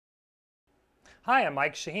Hi, I'm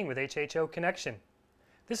Mike Shaheen with HHO Connection.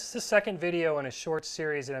 This is the second video in a short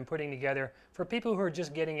series that I'm putting together for people who are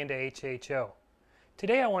just getting into HHO.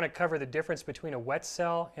 Today I want to cover the difference between a wet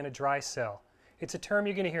cell and a dry cell. It's a term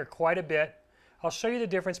you're going to hear quite a bit. I'll show you the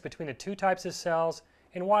difference between the two types of cells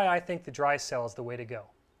and why I think the dry cell is the way to go.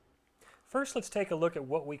 First, let's take a look at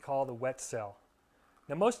what we call the wet cell.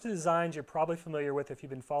 Now, most of the designs you're probably familiar with if you've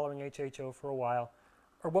been following HHO for a while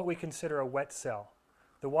are what we consider a wet cell.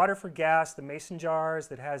 The water for gas, the mason jars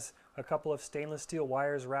that has a couple of stainless steel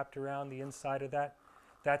wires wrapped around the inside of that,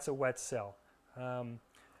 that's a wet cell.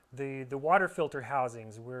 The water filter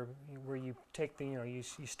housings where you take you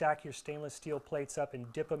stack your stainless steel plates up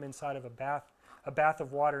and dip them inside of a bath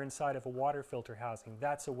of water inside of a water filter housing,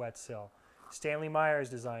 that's a wet cell. Stanley Meyer's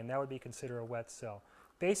design, that would be considered a wet cell.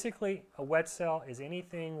 Basically, a wet cell is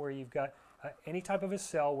anything where you've got any type of a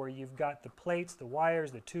cell where you've got the plates, the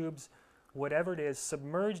wires, the tubes, whatever it is,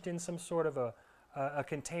 submerged in some sort of a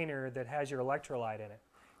container that has your electrolyte in it.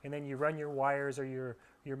 And then you run your wires or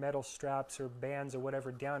your metal straps or bands or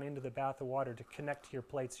whatever down into the bath of water to connect to your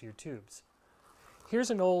plates or your tubes. Here's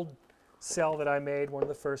an old cell that I made, one of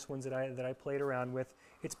the first ones that I played around with.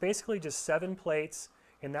 It's basically just 7 plates,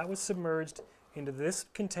 and that was submerged into this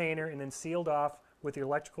container and then sealed off with your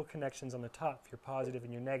electrical connections on the top, your positive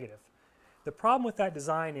and your negative. The problem with that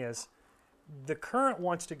design is the current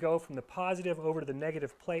wants to go from the positive over to the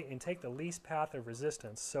negative plate and take the least path of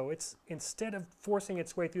resistance. So it's, instead of forcing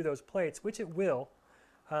its way through those plates, which it will,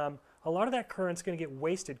 a lot of that current's going to get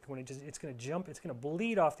wasted when it's going to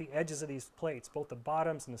bleed off the edges of these plates, both the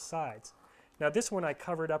bottoms and the sides. Now this one I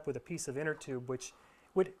covered up with a piece of inner tube,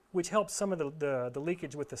 which helped some of the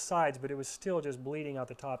leakage with the sides, but it was still just bleeding out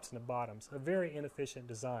the tops and the bottoms. A very inefficient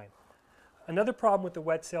design. Another problem with the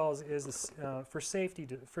wet cells is this, for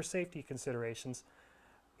safety considerations.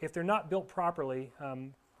 If they're not built properly,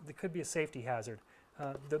 there could be a safety hazard.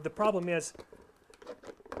 The problem is,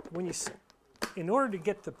 in order to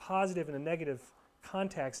get the positive and the negative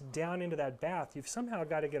contacts down into that bath, you've somehow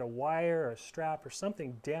got to get a wire or a strap or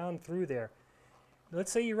something down through there.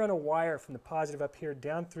 Let's say you run a wire from the positive up here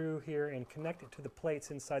down through here and connect it to the plates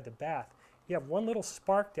inside the bath. You have one little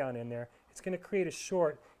spark down in there. It's going to create a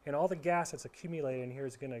short, and all the gas that's accumulated in here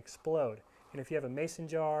is going to explode. And if you have a mason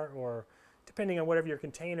jar, or depending on whatever your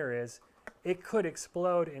container is, it could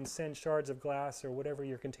explode and send shards of glass or whatever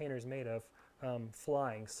your container is made of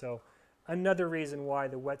flying. So another reason why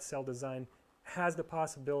the wet cell design has the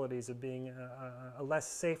possibilities of being a less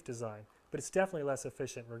safe design, but it's definitely less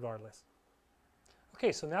efficient regardless.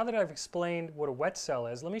 Okay, so now that I've explained what a wet cell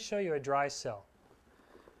is, let me show you a dry cell.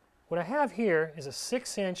 What I have here is a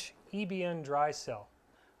 6-inch EBN dry cell.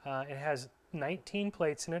 It has 19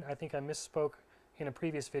 plates in it. I think I misspoke in a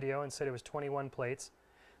previous video and said it was 21 plates.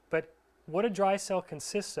 But what a dry cell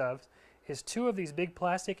consists of is 2 of these big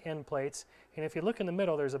plastic end plates, and if you look in the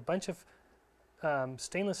middle, there's a bunch of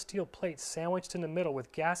stainless steel plates sandwiched in the middle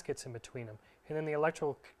with gaskets in between them, and then the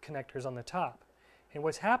electrical connectors on the top. And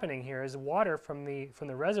what's happening here is water from the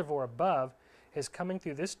reservoir above is coming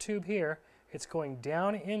through this tube here. It's going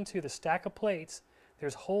down into the stack of plates.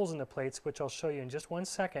 There's holes in the plates, which I'll show you in just one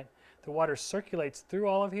second. The water circulates through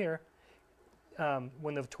all of here.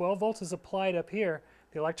 When the 12 volts is applied up here,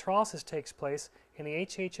 the electrolysis takes place, and the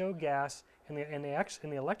HHO gas and the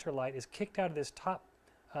electrolyte is kicked out of this top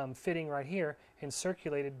fitting right here and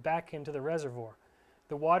circulated back into the reservoir.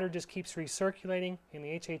 The water just keeps recirculating, and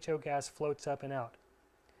the HHO gas floats up and out.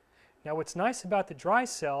 Now, what's nice about the dry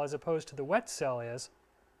cell as opposed to the wet cell is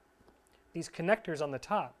these connectors on the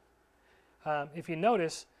top. If you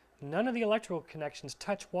notice, none of the electrical connections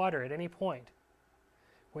touch water at any point.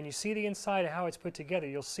 When you see the inside of how it's put together,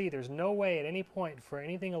 you'll see there's no way at any point for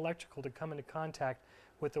anything electrical to come into contact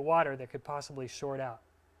with the water that could possibly short out.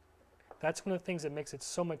 That's one of the things that makes it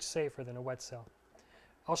so much safer than a wet cell.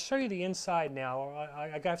 I'll show you the inside now.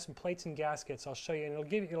 I got some plates and gaskets. I'll show you,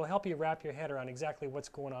 and it'll help you wrap your head around exactly what's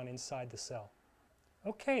going on inside the cell.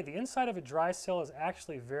 Okay, the inside of a dry cell is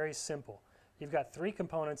actually very simple. You've got 3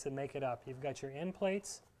 components that make it up. You've got your end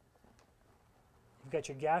plates, you've got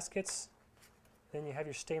your gaskets, then you have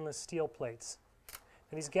your stainless steel plates.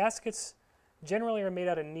 And these gaskets generally are made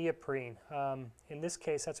out of neoprene. In this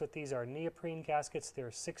case, that's what these are, neoprene gaskets.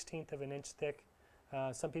 They're 1/16 of an inch thick.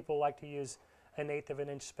 Some people like to use 1/8 of an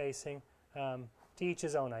inch spacing. To each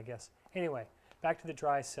his own, I guess. Anyway, back to the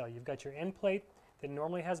dry cell. You've got your end plate that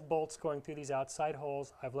normally has bolts going through these outside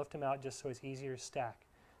holes. I've left them out just so it's easier to stack.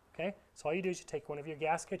 Okay, so all you do is you take one of your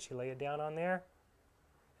gaskets, you lay it down on there.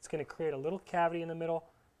 It's going to create a little cavity in the middle,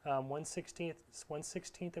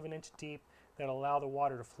 1/16 of an inch deep, that'll allow the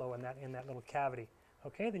water to flow in that little cavity.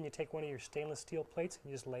 Okay, then you take one of your stainless steel plates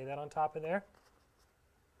and you just lay that on top of there.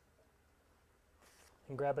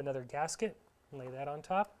 and grab another gasket and lay that on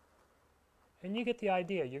top. And you get the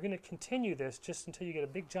idea. You're going to continue this just until you get a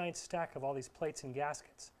big giant stack of all these plates and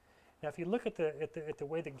gaskets. Now if you look at the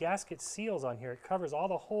way the gasket seals on here, it covers all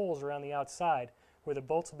the holes around the outside where the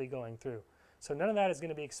bolts will be going through. So none of that is going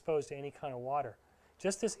to be exposed to any kind of water.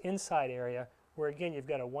 Just this inside area where again you've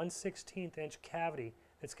got a 1/16 inch cavity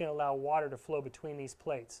that's going to allow water to flow between these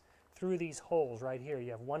plates through these holes right here.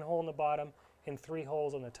 You have one hole in the bottom and 3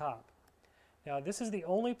 holes on the top. Now this is the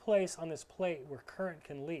only place on this plate where current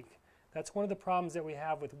can leak. That's one of the problems that we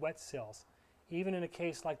have with wet cells. Even in a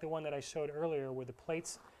case like the one that I showed earlier where the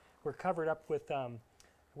plates were covered up with the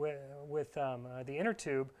inner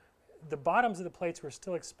tube, the bottoms of the plates were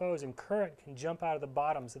still exposed and current can jump out of the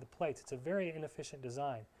bottoms of the plates. It's a very inefficient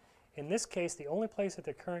design. In this case, the only place that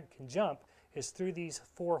the current can jump is through these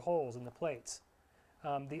 4 holes in the plates.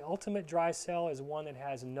 The ultimate dry cell is one that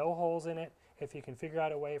has no holes in it if you can figure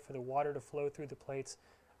out a way for the water to flow through the plates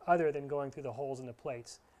other than going through the holes in the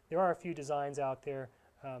plates. There are a few designs out there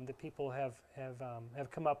that people have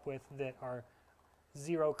come up with that are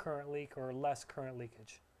 0 current leak or less current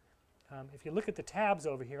leakage. If you look at the tabs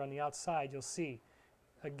over here on the outside, you'll see,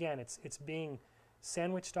 again, it's being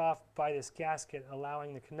sandwiched off by this gasket,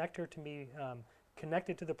 allowing the connector to be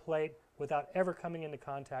connected to the plate without ever coming into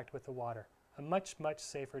contact with the water. A much, much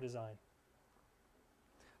safer design.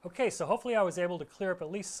 Okay, so hopefully I was able to clear up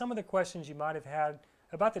at least some of the questions you might have had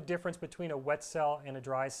about the difference between a wet cell and a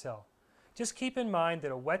dry cell. Just keep in mind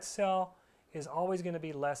that a wet cell is always going to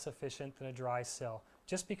be less efficient than a dry cell,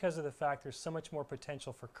 just because of the fact there's so much more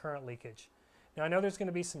potential for current leakage. Now I know there's going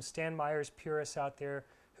to be some Stan Meyers purists out there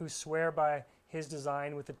who swear by his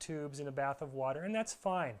design with the tubes in a bath of water, and that's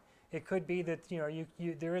fine. It could be that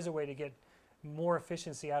there is a way to get more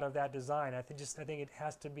efficiency out of that design. I think it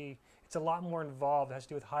has to be, it's a lot more involved. It has to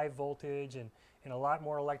do with high voltage and a lot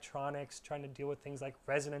more electronics, trying to deal with things like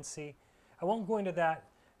resonancy. I won't go into that,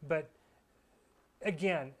 but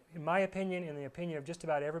again, in my opinion, in the opinion of just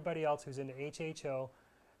about everybody else who's into HHO,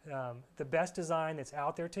 the best design that's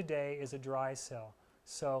out there today is a dry cell.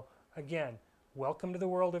 So again, welcome to the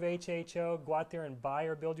world of HHO. Go out there and buy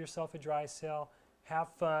or build yourself a dry cell. Have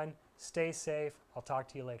fun. Stay safe. I'll talk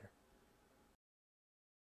to you later.